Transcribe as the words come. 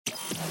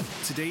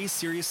Today's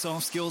Serious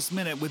Soft Skills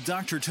Minute with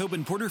Dr.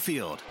 Tobin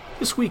Porterfield.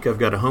 This week I've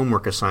got a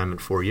homework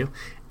assignment for you,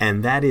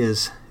 and that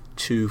is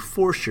to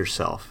force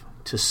yourself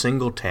to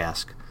single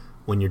task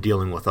when you're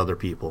dealing with other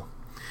people.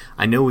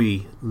 I know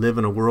we live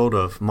in a world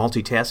of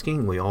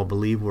multitasking. We all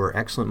believe we're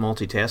excellent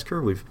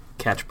multitasker. We've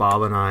catch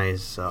Bob and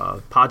I's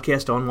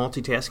podcast on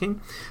multitasking.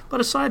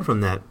 But aside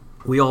from that,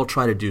 we all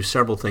try to do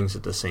several things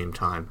at the same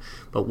time.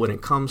 But when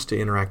it comes to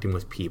interacting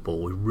with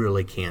people, we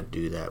really can't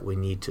do that. We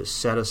need to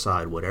set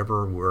aside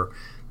whatever we're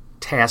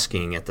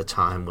tasking at the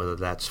time, whether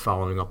that's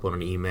following up on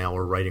an email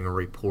or writing a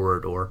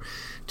report or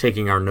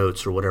taking our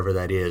notes or whatever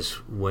that is.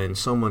 When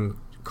someone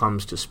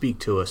comes to speak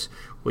to us,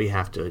 we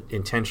have to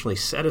intentionally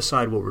set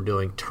aside what we're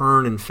doing,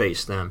 turn and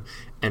face them,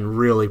 and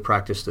really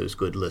practice those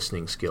good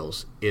listening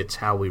skills. It's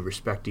how we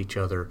respect each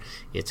other.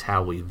 It's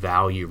how we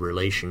value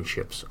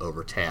relationships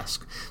over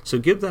tasks. So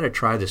give that a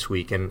try this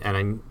week. And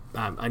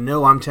I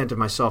know I'm tempted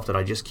myself that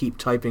I just keep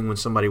typing when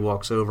somebody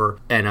walks over,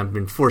 and I've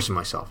been forcing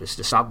myself is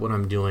to stop what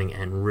I'm doing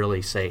and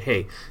really say,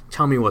 hey,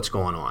 tell me what's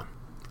going on.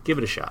 Give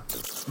it a shot.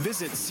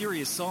 Visit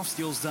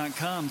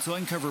SeriousSoftSkills.com to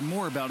uncover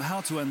more about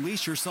how to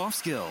unleash your soft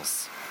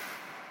skills.